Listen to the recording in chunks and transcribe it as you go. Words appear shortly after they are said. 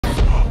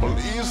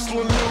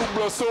Isla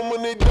Nubla, so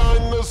many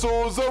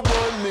dinosaurs are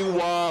running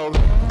wild.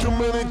 Too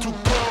many to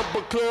count,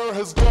 but Claire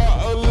has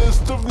got a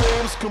list of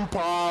names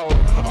compiled.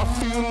 I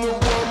feel a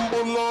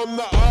rumble on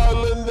the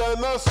island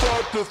and I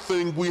start to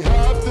think we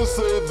have to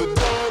save the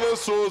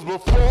dinosaurs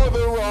before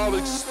they're all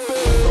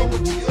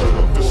extinct.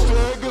 The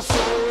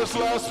Stegosaurus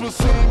last was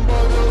seen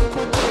by the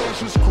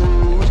Cretaceous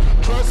cruise.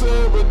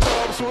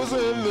 Triceratops was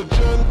in the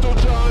gentle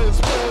giant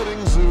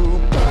spreading zoo.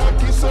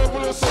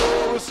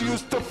 Pachycephalosaurus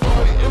used to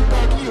fight in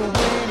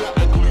Pachyarena,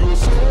 and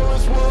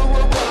Gliosaurus were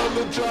around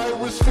the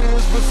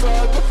gyrospheres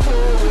beside the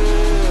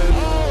forehead.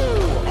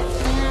 Oh, I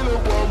feel a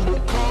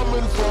rumble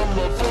coming from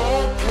a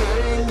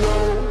volcano.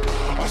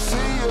 I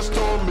see a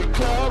stormy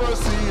cloud, I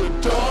see a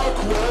dark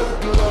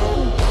red glow.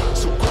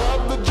 So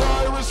grab the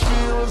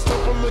gyrosphere and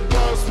step on the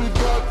gas, we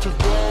got to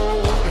go.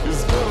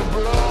 It's gonna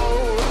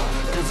blow,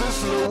 'cause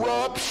it's an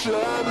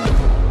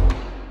eruption.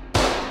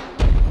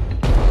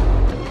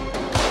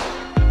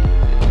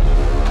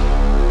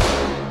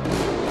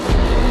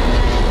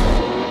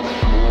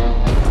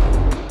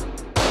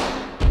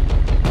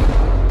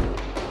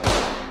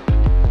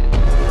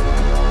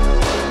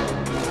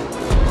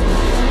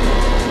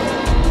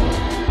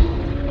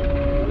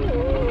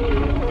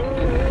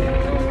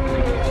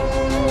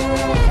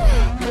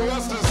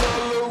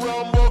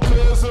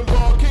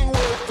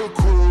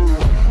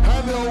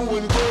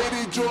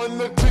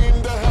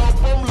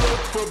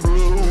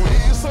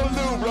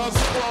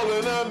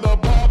 And the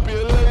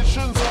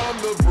population's on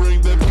the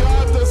brink. They've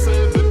got to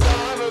save the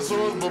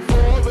dinosaurs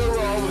before they're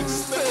all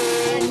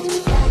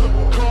extinct.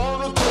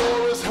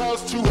 Carnotaurus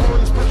has two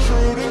horns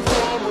protruding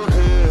from her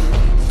head.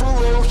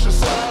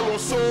 Ferocious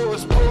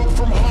Allosaurus broke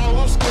from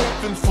hollow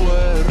scaped and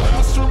fled.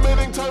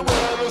 Fast-remitting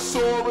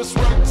Tyrannosaurus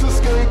Rex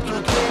escaped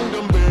her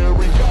kingdom.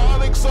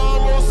 Baryonyx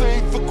almost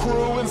ate the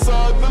crew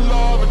inside the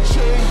lava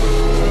chamber.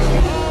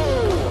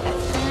 Oh, I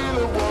feel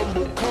a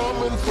rumble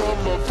coming from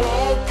a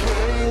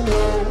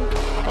volcano.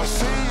 I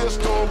see a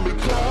stormy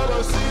cloud,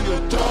 I see the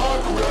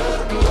dark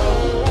red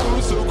glow.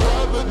 So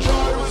grab the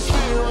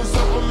gyrosphere and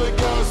step on the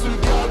gas, we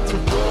got to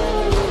go.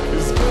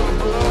 It's gonna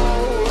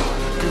blow,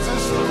 'cause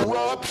it's an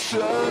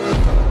eruption.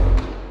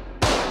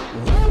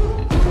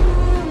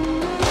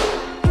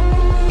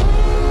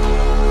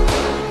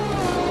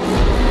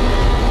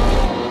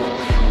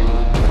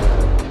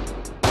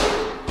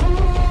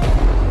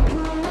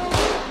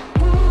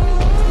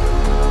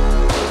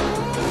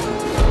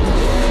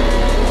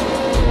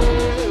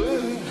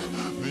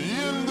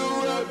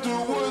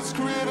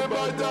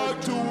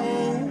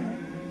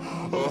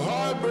 A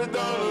hybrid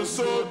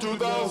dinosaur,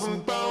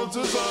 2,000 pounds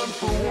is on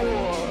for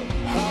war.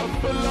 Half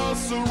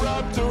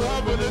Velociraptor,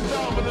 half an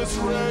Indominus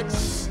Rex.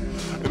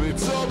 And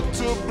it's up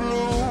to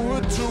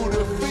Blue to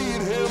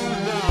defeat him